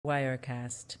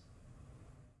Wirecast.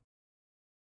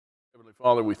 Heavenly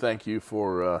Father, we thank you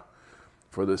for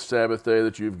this Sabbath day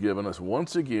that you've given us.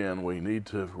 Once again, we need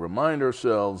to remind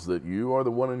ourselves that you are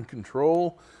the one in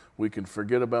control. We can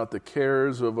forget about the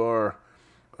cares of our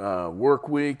work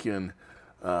week and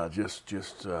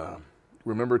just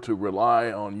remember to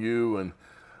rely on you and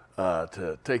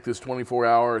to take this 24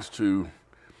 hours to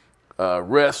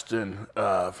rest and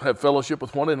have fellowship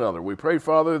with one another. We pray,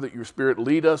 Father, that your Spirit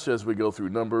lead us as we go through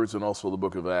Numbers and also the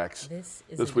book of Acts.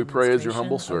 This we pray as your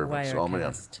humble servants.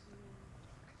 Amen.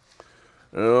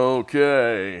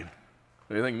 Okay.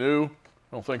 Anything new? I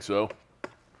don't think so.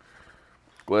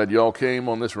 Glad y'all came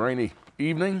on this rainy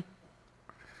evening.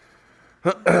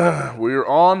 We're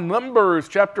on Numbers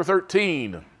chapter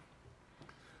 13.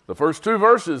 The first two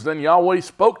verses, then Yahweh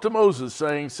spoke to Moses,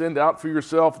 saying, "Send out for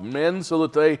yourself men so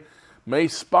that they may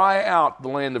spy out the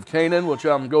land of Canaan, which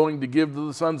I'm going to give to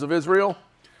the sons of Israel.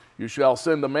 You shall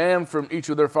send a man from each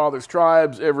of their fathers'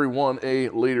 tribes, every one a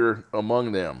leader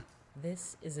among them."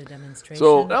 This is a demonstration.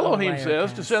 So Elohim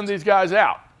says to send these guys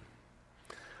out.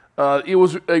 It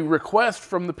was a request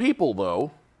from the people,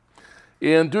 though.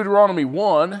 In Deuteronomy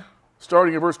 1,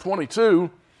 starting at verse 22,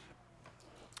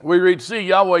 we read, "See,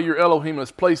 Yahweh your Elohim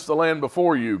has placed the land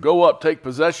before you. Go up, take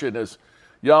possession, as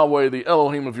Yahweh the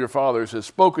Elohim of your fathers has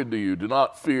spoken to you. Do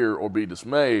not fear or be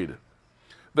dismayed."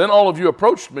 Then all of you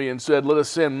approached me and said, "Let us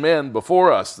send men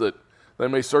before us, that they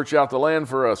may search out the land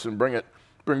for us and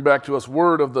bring back to us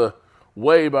word of the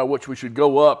way by which we should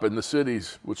go up and the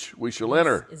cities which we shall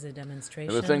enter." This is a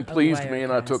demonstration. And the thing pleased me,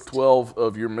 and I took 12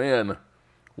 of your men,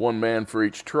 one man for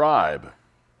each tribe.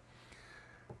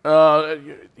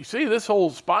 You see, this whole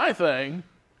spy thing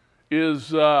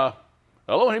is,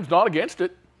 Elohim's not against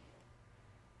it.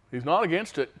 He's not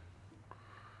against it.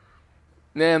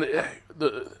 And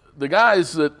the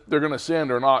guys that they're going to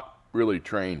send are not really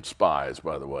trained spies,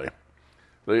 by the way.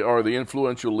 They are the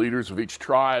influential leaders of each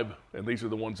tribe, and these are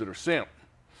the ones that are sent.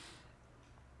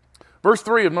 Verse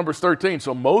 3 of Numbers 13,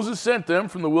 "So Moses sent them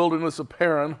from the wilderness of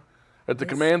Paran at the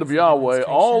command of Yahweh,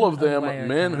 all of them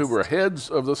men who were heads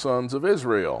of the sons of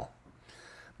Israel."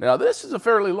 Now, this is a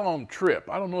fairly long trip.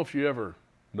 I don't know if you ever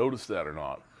noticed that or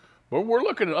not. But we're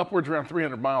looking at upwards around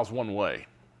 300 miles one way.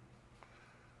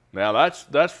 Now,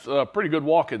 that's a pretty good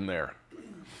walk in there.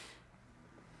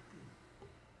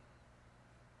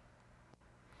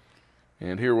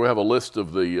 And here we have a list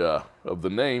of the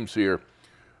names here.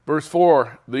 Verse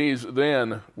 4, "These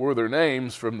then were their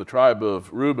names from the tribe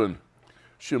of Reuben: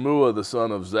 Shemua the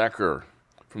son of Zachar;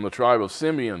 from the tribe of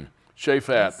Simeon,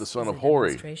 Shaphat the son of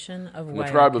Hori; from the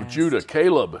tribe of Judah,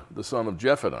 Caleb the son of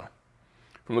Jephunneh;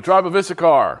 from the tribe of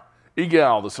Issachar,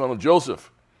 Igal the son of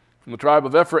Joseph; from the tribe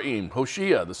of Ephraim,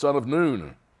 Hoshea the son of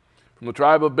Nun; from the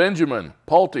tribe of Benjamin,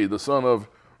 Palti the son of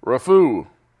Raphu."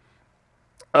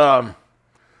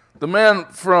 The man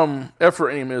from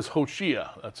Ephraim is Hoshea.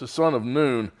 That's the son of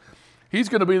Nun. He's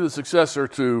going to be the successor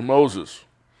to Moses,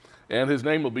 and his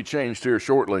name will be changed here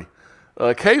shortly.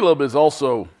 Caleb is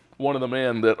also one of the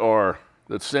men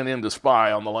that's sent in to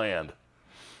spy on the land.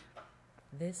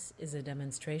 This is a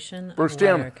demonstration. Verse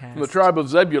 10, "From the tribe of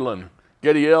Zebulun,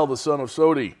 Gediel the son of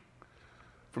Sodi;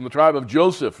 from the tribe of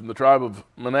Joseph, from the tribe of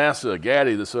Manasseh,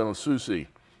 Gadi the son of Susi;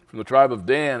 from the tribe of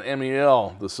Dan,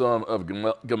 Amiel the son of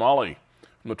Gamali;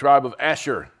 from the tribe of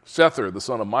Asher, Sether the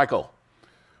son of Michael;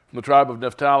 from the tribe of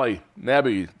Naphtali,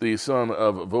 Nabi the son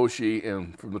of Voshi;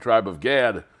 and from the tribe of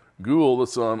Gad, Gul the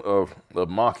son of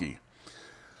Maki."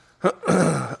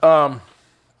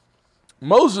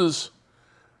 Moses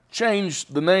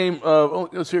changed the name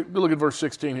of, let's look at verse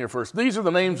 16 here first. "These are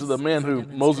the names of the men who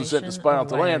Moses sent to spy out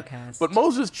the land." But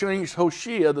Moses changed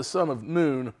Hoshea the son of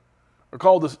Nun, or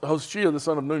called Hoshea the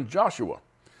son of Nun Joshua.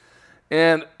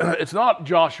 And it's not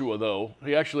Joshua, though.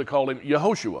 He actually called him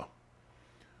Yehoshua.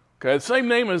 Okay, the same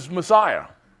name as Messiah,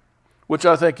 which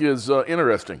I think is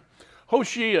interesting.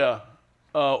 Hoshea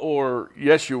or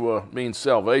Yeshua means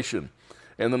salvation,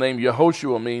 and the name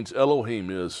Yehoshua means Elohim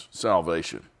is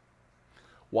salvation.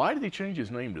 Why did he change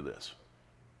his name to this?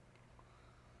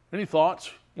 Any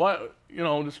thoughts? Why,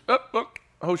 just,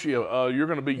 Hoshea, you're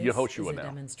going to be Yehoshua now.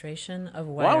 Demonstration of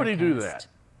Why would he do that?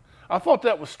 I thought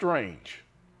that was strange.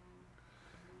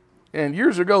 And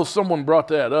years ago, someone brought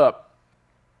that up,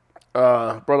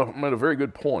 made a very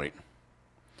good point.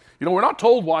 We're not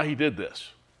told why he did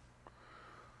this.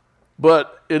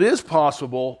 But it is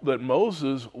possible that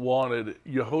Moses wanted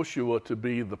Yehoshua to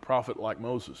be the prophet like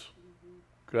Moses.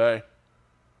 Okay?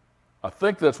 I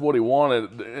think that's what he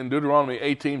wanted. In Deuteronomy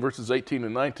 18, verses 18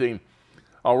 and 19,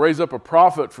 I'll raise up a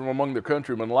prophet from among their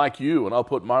countrymen like you, and I'll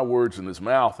put my words in his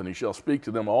mouth, and he shall speak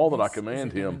to them all that I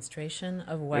command him.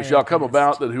 It shall come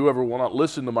about that whoever will not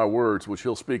listen to my words, which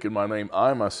he'll speak in my name,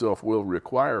 I myself will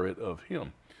require it of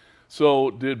him.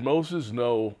 So did Moses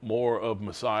know more of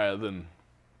Messiah than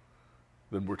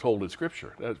we're told in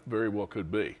Scripture? That very well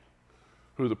could be.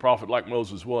 Who the prophet like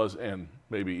Moses was, and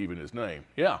maybe even his name.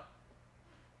 Yeah.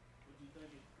 Would you think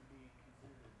it could be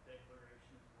considered a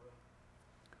declaration as well?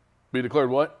 Be declared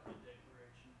what? A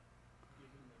declaration,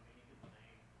 giving the meaning of the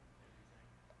name and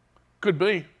everything. Could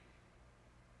be.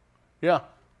 Yeah.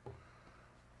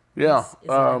 Yeah. This is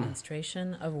a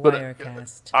demonstration of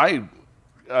Wirecast.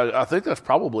 I think that's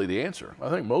probably the answer. I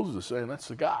think Moses is saying that's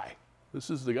the guy. This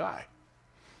is the guy.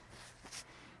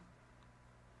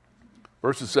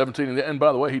 Verses 17, and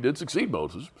by the way, he did succeed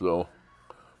Moses. So,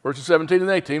 verses 17 and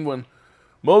 18, when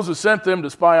Moses sent them to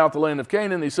spy out the land of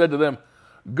Canaan, he said to them,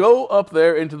 go up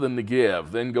there into the Negev,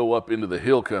 then go up into the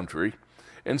hill country,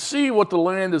 and see what the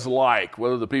land is like,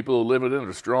 whether the people who live in it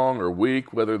are strong or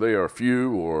weak, whether they are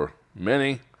few or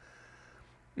many.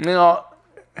 Now,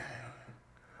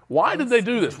 why did they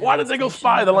do this? Why did they go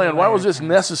spy the land? Why was this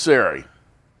necessary?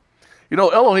 You know,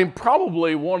 Elohim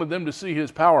probably wanted them to see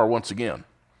his power once again.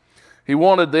 He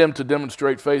wanted them to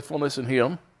demonstrate faithfulness in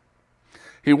him.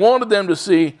 He wanted them to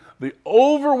see the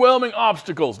overwhelming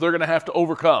obstacles they're going to have to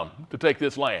overcome to take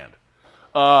this land.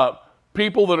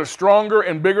 People that are stronger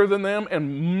and bigger than them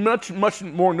and much, much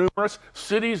more numerous.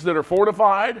 Cities that are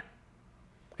fortified.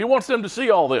 He wants them to see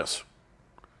all this.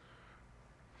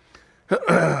 You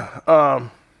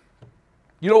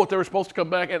know what, they were supposed to come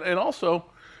back, and also,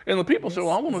 and the people said,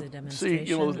 well, I want to see,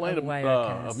 this land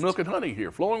of milk and honey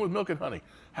here, flowing with milk and honey.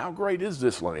 How great is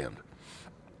this land?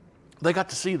 They got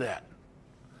to see that.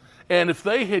 And if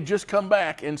they had just come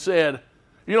back and said,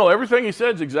 everything he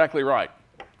said is exactly right.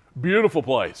 Beautiful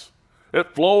place.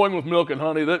 It flowing with milk and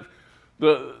honey. That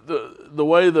the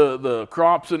way the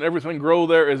crops and everything grow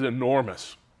there is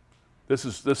enormous. This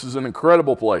is an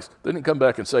incredible place. They didn't come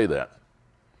back and say that.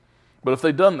 But if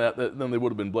they'd done that, then they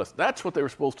would have been blessed. That's what they were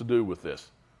supposed to do with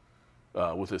this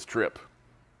trip.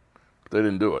 But they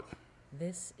didn't do it.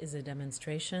 This is a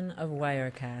demonstration of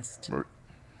Wirecast.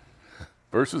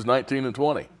 Verses 19 and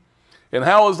 20. And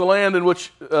how is the land in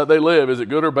which they live? Is it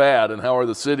good or bad? And how are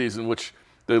the cities in which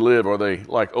they live? Are they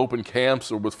like open camps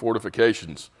or with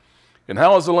fortifications? And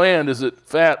how is the land? Is it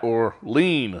fat or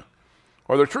lean?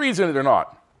 Are there trees in it or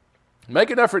not? Make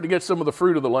an effort to get some of the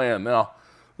fruit of the land. Now,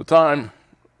 the time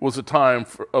was the time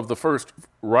of the first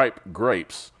ripe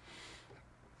grapes.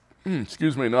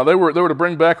 Excuse me. Now, they were to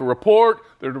bring back a report.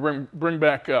 They were to bring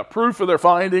back proof of their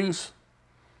findings.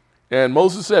 And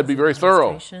Moses said, be very thorough.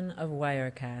 Demonstration of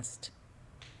Wirecast.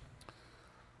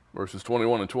 Verses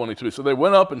 21 and 22. So they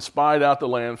went up and spied out the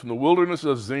land from the wilderness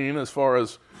of Zin as far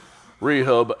as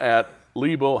Rehob at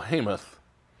Lebo Hamath.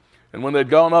 And when they'd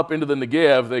gone up into the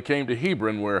Negev, they came to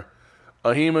Hebron, where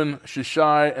Ahiman,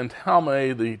 Shishai, and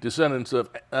Talmai, the descendants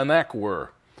of Anak,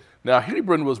 were. Now,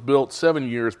 Hebron was built 7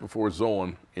 years before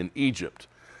Zoan in Egypt.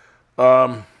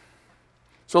 So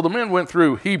the men went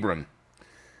through Hebron,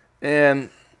 and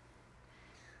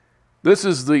this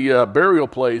is the burial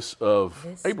place of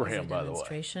Abraham, by the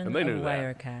way. And they knew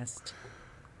that.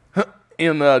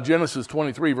 In Genesis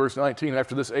 23, verse 19,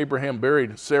 after this, Abraham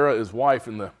buried Sarah, his wife,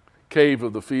 in the cave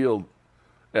of the field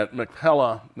at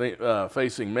Machpelah,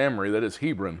 facing Mamre, that is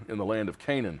Hebron, in the land of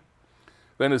Canaan.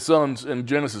 Then his sons, in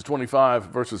Genesis 25,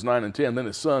 verses 9 and 10, then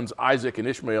his sons Isaac and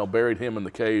Ishmael buried him in the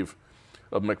cave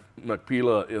of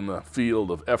Machpelah in the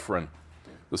field of Ephron,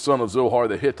 the son of Zohar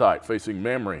the Hittite, facing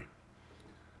Mamre.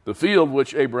 The field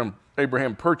which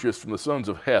Abraham purchased from the sons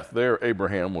of Heth, there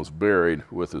Abraham was buried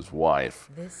with his wife.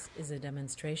 This is a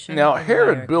demonstration. Now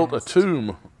Herod built a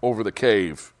tomb over the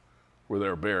cave where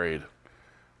they're buried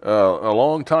a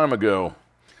long time ago.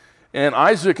 And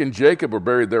Isaac and Jacob were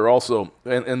buried there also.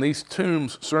 And these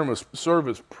tombs serve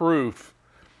as proof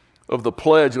of the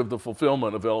pledge of the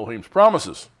fulfillment of Elohim's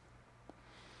promises.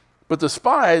 But the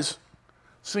spies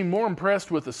seem more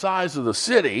impressed with the size of the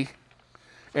city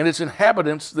and its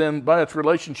inhabitants than by its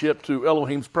relationship to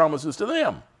Elohim's promises to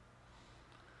them.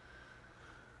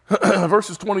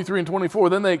 Verses 23 and 24,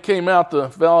 then they came out the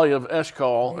valley of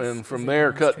Eshcol, and from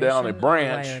there cut down a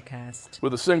branch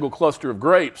with a single cluster of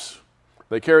grapes.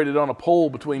 They carried it on a pole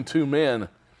between two men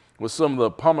with some of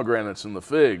the pomegranates and the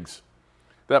figs.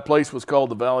 That place was called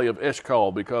the valley of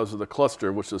Eshcol because of the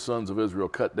cluster which the sons of Israel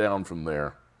cut down from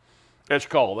there.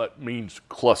 Eshcol, that means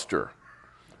cluster.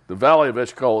 The valley of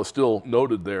Eshcol is still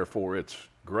noted there for its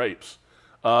grapes.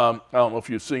 I don't know if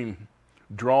you've seen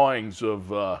drawings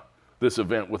of this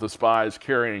event with the spies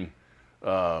carrying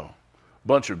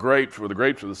bunch of grapes where the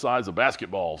grapes are the size of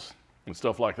basketballs and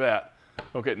stuff like that.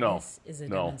 Okay, no. This is a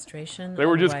demonstration They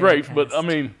were of just grapes, but Wirecast. I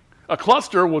mean, a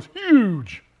cluster was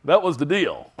huge. That was the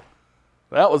deal.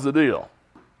 That was the deal.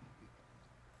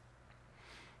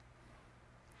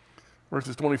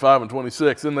 Verses 25 and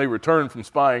 26, then they returned from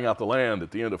spying out the land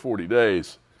at the end of 40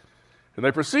 days. And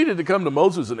they proceeded to come to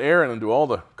Moses and Aaron and to all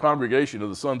the congregation of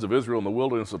the sons of Israel in the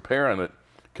wilderness of Paran at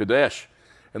Kadesh.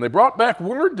 And they brought back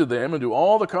word to them and to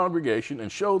all the congregation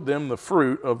and showed them the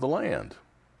fruit of the land.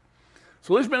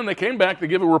 So these men, they came back to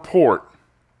give a report.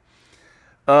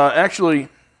 Actually,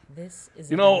 this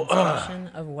is a demonstration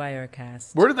of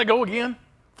Wirecast. where did they go again?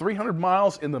 300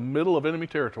 miles in the middle of enemy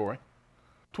territory.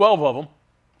 12 of them.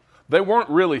 They weren't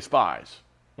really spies,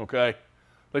 okay?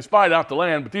 They spied out the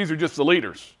land, but these are just the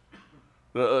leaders,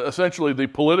 essentially the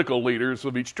political leaders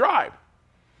of each tribe.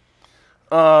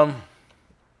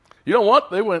 You know what?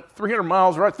 They went 300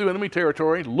 miles right through enemy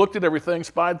territory, looked at everything,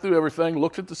 spied through everything,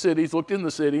 looked at the cities, looked in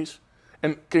the cities,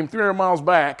 and came 300 miles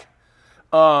back.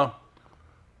 How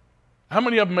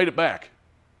many of them made it back?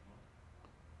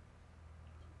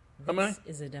 How many? This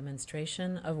is a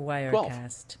demonstration of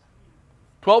Wirecast.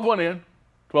 12 went in,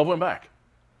 12 went back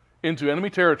into enemy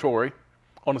territory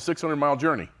on a 600-mile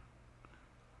journey.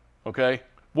 Okay?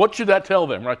 What should that tell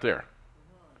them right there?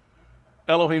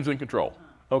 Elohim's in control.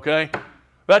 Okay?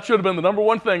 That should have been the number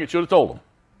one thing it should have told them.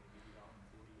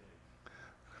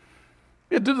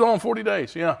 It did it all in 40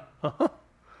 days, yeah.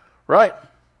 Right?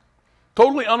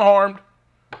 Totally unharmed.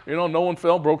 You know, no one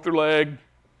fell, broke their leg,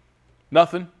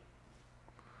 nothing.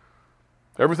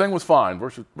 Everything was fine.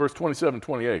 Verse 27,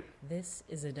 28. This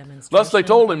is a demonstration. Thus they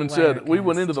told him of and said, we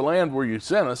went Wirecast. into the land where you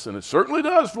sent us, and it certainly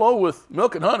does flow with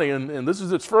milk and honey, and this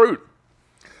is its fruit.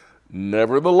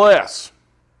 Nevertheless,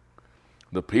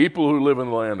 the people who live in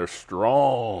the land are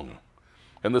strong,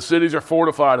 and the cities are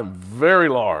fortified and very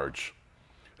large.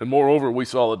 And moreover, we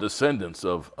saw the descendants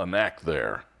of Anak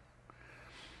there.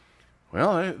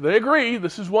 Well, they agree.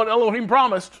 This is what Elohim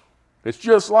promised. It's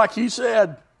just like he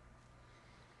said.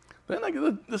 Then they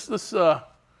get this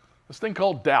thing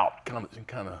called doubt kind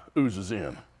of oozes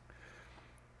in.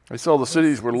 They saw the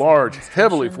cities were large,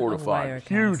 heavily fortified,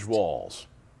 huge walls.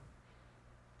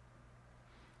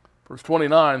 Verse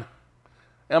 29,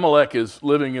 Amalek is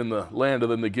living in the land of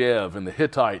the Negev, and the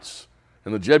Hittites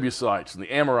and the Jebusites and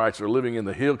the Amorites are living in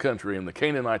the hill country, and the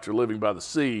Canaanites are living by the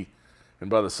sea and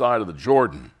by the side of the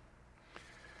Jordan.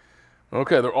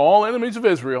 Okay, they're all enemies of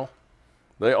Israel.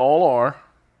 They all are.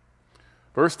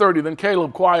 Verse 30, then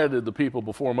Caleb quieted the people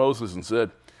before Moses and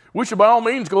said, we should by all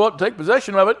means go up and take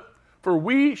possession of it, for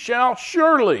we shall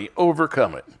surely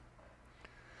overcome it.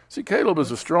 See, Caleb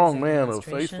is a strong man of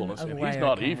faithfulness, and he's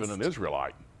not even an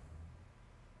Israelite.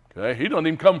 Okay, he doesn't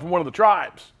even come from one of the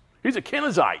tribes. He's a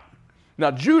Kenizzite.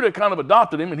 Now, Judah kind of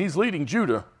adopted him, and he's leading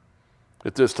Judah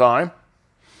at this time.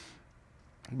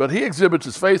 But he exhibits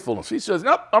his faithfulness. He says,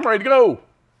 nope, I'm ready to go.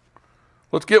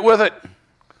 Let's get with it.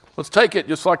 Let's take it,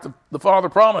 just like the father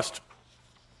promised.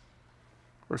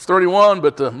 Verse 31,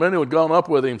 but the men who had gone up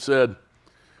with him said,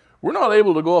 we're not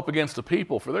able to go up against the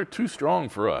people, for they're too strong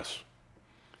for us.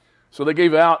 So they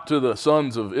gave out to the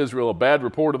sons of Israel a bad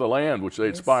report of the land, which they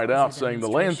had spied out, saying, the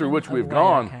land through which we've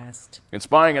gone, and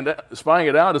spying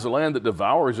it out is a land that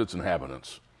devours its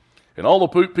inhabitants. And all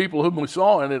the people whom we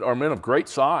saw in it are men of great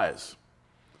size.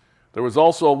 There was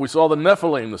also, we saw the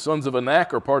Nephilim, the sons of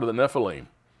Anak are part of the Nephilim.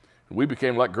 And we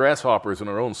became like grasshoppers in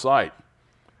our own sight.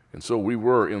 And so we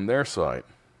were in their sight.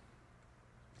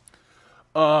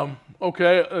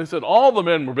 Okay, they said all the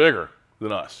men were bigger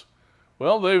than us.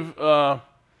 Well,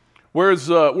 where's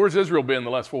Israel been the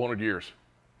last 400 years?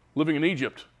 Living in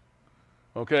Egypt.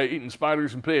 Okay, eating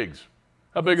spiders and pigs.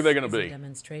 How big are they going to be?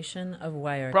 Demonstration of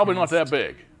Wirecast. Probably not that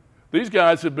big. These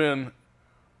guys have been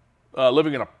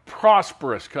living in a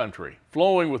prosperous country,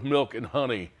 flowing with milk and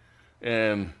honey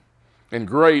and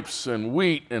grapes and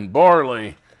wheat and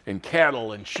barley and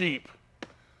cattle and sheep.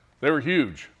 They were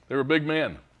huge. They were big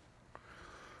men.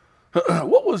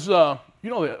 What was,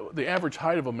 the average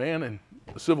height of a man in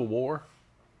the Civil War?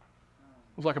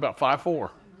 It was like about 5'4".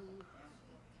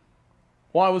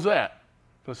 Why was that?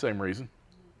 For the same reason.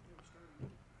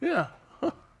 Yeah.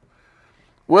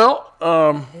 Well,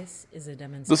 This is a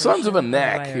the sons of demonstration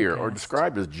Anak here are Wirecast.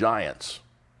 described as giants.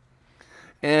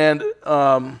 And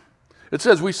it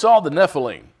says, we saw the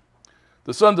Nephilim.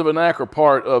 The sons of Anak are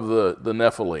part of the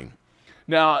Nephilim.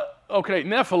 Now, okay,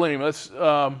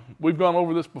 Nephilim, we've gone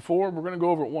over this before. We're going to go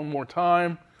over it one more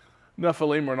time.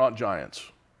 Nephilim are not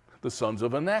giants. The sons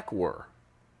of Anak were.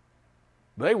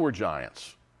 They were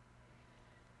giants.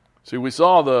 See, we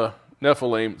saw the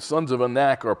Nephilim. Sons of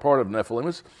Anak are part of Nephilim.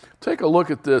 Let's take a look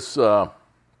at this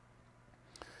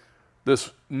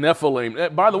this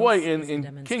Nephilim. By the way, This is a in King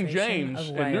demonstration James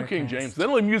of and New King Wirecast. James, they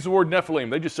don't even use the word Nephilim.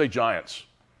 They just say giants,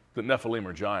 that Nephilim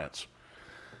are giants.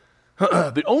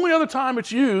 The only other time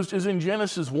it's used is in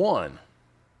Genesis 6,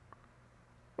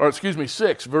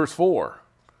 verse 4.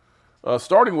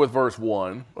 Starting with verse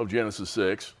 1 of Genesis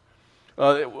 6.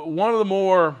 One of the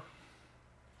more,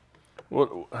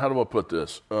 how do I put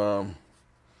this?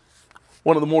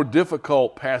 One of the more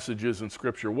difficult passages in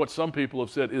Scripture, what some people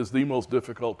have said is the most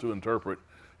difficult to interpret,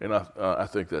 and I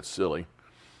think that's silly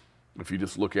if you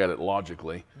just look at it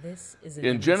logically. This is a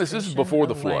In Genesis, this is before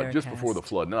the demonstration flood, of just before the Wirecast.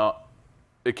 flood. Now,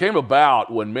 it came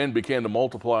about when men began to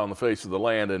multiply on the face of the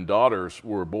land and daughters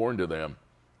were born to them,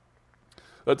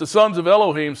 that the sons of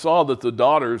Elohim saw that the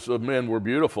daughters of men were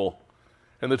beautiful,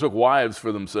 and they took wives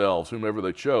for themselves, whomever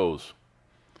they chose.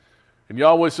 And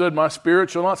Yahweh said, my spirit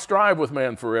shall not strive with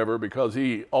man forever, because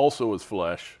he also is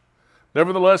flesh.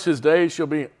 Nevertheless, his days shall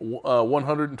be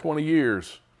 120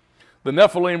 years. The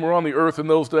Nephilim were on the earth in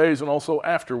those days, and also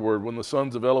afterward, when the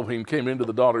sons of Elohim came into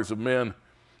the daughters of men,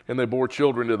 and they bore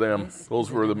children to them. This Those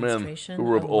is a were the men demonstration who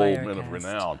were of of old, men of Wirecast.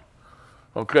 renown.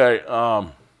 Okay,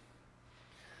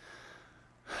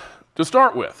 to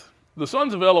start with, the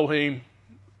sons of Elohim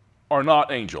are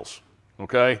not angels,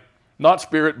 okay? Not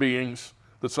spirit beings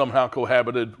that somehow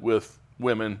cohabited with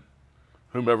women,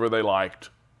 whomever they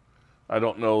liked. I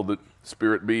don't know that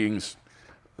spirit beings,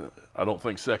 I don't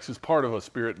think sex is part of a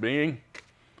spirit being.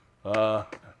 But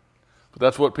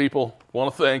that's what people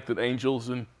want to think, that angels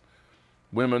and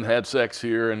women had sex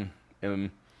here, and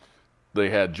they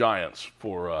had giants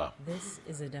for This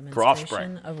is a offspring.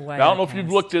 demonstration of Now, I don't know if you've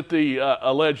Wirecast. looked at the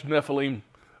alleged Nephilim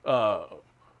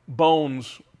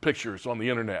bones pictures on the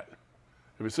internet.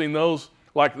 Have you seen those?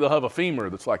 Like, they'll have a femur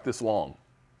that's like this long.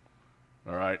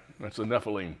 All right, that's a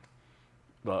Nephilim.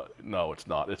 No, it's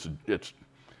not. It's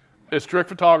trick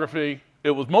photography.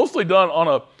 It was mostly done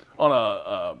on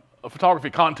a photography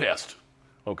contest.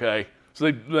 Okay,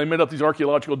 so they made up these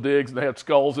archaeological digs, and they had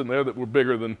skulls in there that were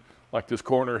bigger than like this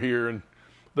corner here, and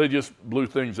they just blew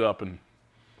things up, and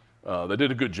they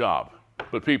did a good job.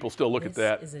 But people still look at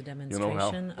that. This is a You know how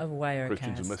demonstration of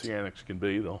Christians and Wirecast. Messianics can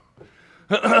be. They'll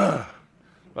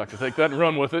like to take that and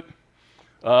run with it.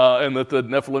 And that the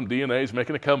Nephilim DNA is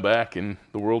making a comeback in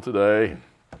the world today.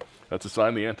 That's a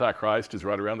sign the Antichrist is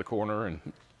right around the corner and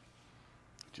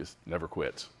just never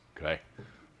quits, okay?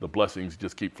 The blessings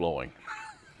just keep flowing.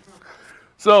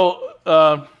 So,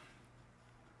 to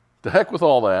heck with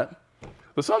all that.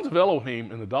 The sons of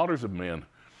Elohim and the daughters of men,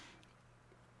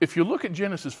 if you look at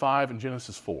Genesis 5 and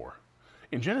Genesis 4,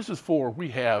 in Genesis 4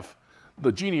 we have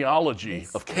the genealogy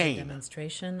This of is a Cain.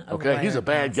 demonstration of Okay, he's a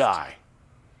bad Wirecast. guy.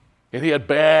 And he had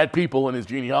bad people in his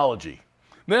genealogy.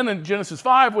 Then in Genesis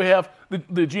 5, we have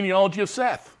the genealogy of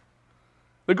Seth,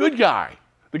 the good guy,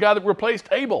 the guy that replaced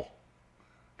Abel.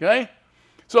 Okay?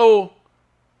 So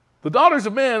the daughters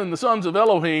of men and the sons of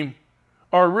Elohim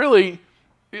are really,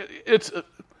 it's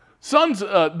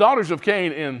daughters of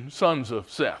Cain and sons of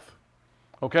Seth.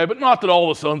 Okay? But not that all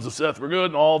the sons of Seth were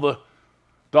good and all the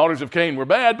daughters of Cain were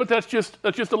bad, but that's just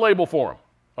a label for them.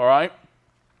 All right?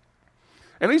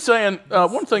 And he's saying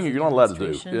one thing you're not allowed to do,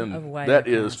 demonstration of and that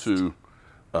is Wirecast. to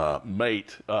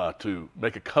mate, to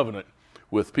make a covenant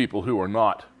with people who are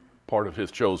not part of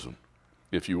his chosen,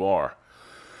 if you are.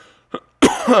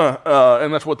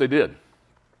 And that's what they did.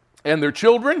 And their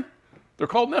children, they're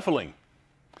called Nephilim.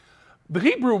 The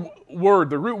Hebrew word,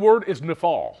 the root word is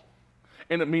nephal,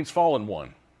 and it means fallen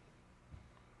one.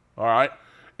 All right?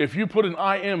 If you put an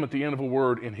im at the end of a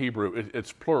word in Hebrew,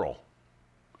 it's plural.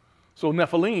 So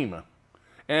Nephilim.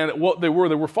 And what they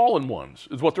were fallen ones,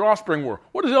 is what their offspring were.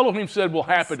 What does Elohim said will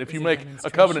happen if you is a make a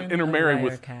demonstration covenant of intermarry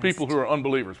with Wirecast. people who are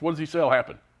unbelievers? What does he say will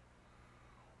happen?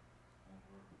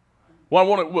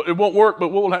 Well, it won't work,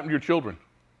 but what will happen to your children?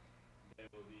 They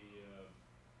will be,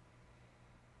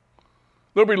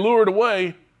 They'll be lured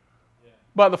away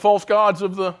by the false gods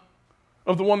of the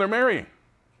one they're marrying.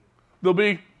 They'll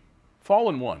be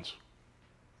fallen ones.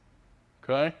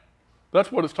 Okay?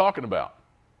 That's what it's talking about.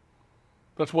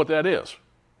 That's what that is.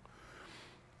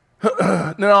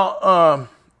 Now,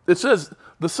 it says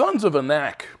the sons of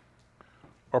Anak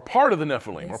are part of the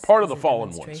Nephilim, are This part of is the a fallen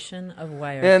ones. demonstration of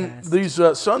Wirecast. And these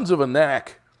sons of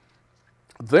Anak,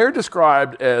 they're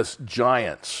described as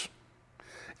giants.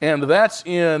 And that's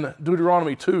in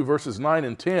Deuteronomy 2, verses 9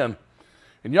 and 10.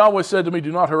 And Yahweh said to me,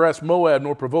 do not harass Moab,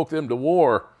 nor provoke them to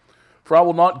war, for I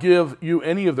will not give you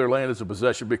any of their land as a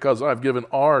possession, because I have given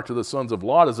Ar to the sons of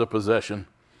Lot as a possession.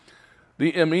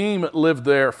 The Emim lived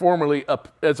there formerly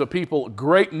as a people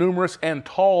great, numerous, and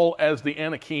tall as the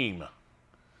Anakim. Do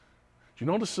you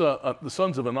notice the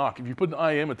sons of Anak? If you put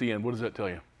an im at the end, what does that tell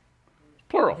you?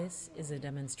 Plural. This is a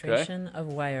demonstration of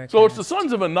Wirecast. So it's the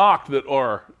sons of Enoch that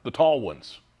are the tall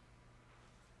ones.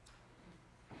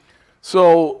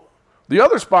 So the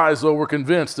other spies, though, were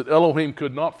convinced that Elohim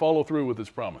could not follow through with his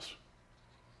promise.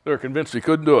 They were convinced he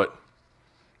couldn't do it,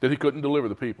 that he couldn't deliver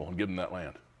the people and give them that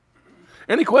land.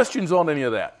 Any questions on any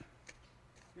of that?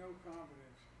 No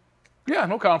confidence. Yeah,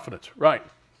 no confidence. Right.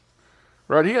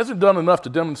 Right. He hasn't done enough to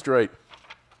demonstrate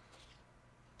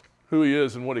who he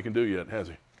is and what he can do yet, has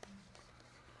he?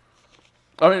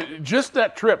 I mean, just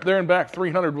that trip there and back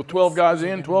 300 with 12 guys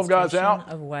in, 12 guys out.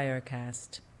 Of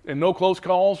Wirecast. And no close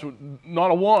calls, not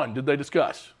a one did they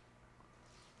discuss.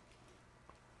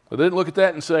 They didn't look at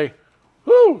that and say,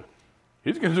 whew,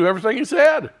 he's going to do everything he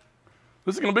said.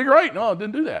 This is going to be great. No, it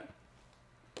didn't do that.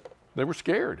 They were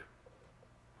scared.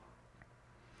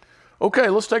 Okay,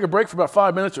 let's take a break for about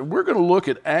 5 minutes, and we're going to look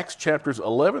at Acts chapters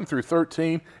 11 through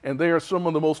 13, and they are some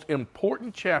of the most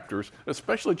important chapters,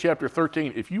 especially chapter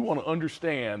 13. If you want to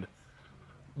understand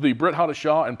the Brit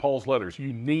Hadashah and Paul's letters,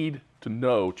 you need to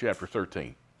know chapter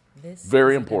 13. This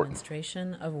Very is a important.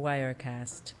 Demonstration of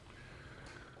Wirecast.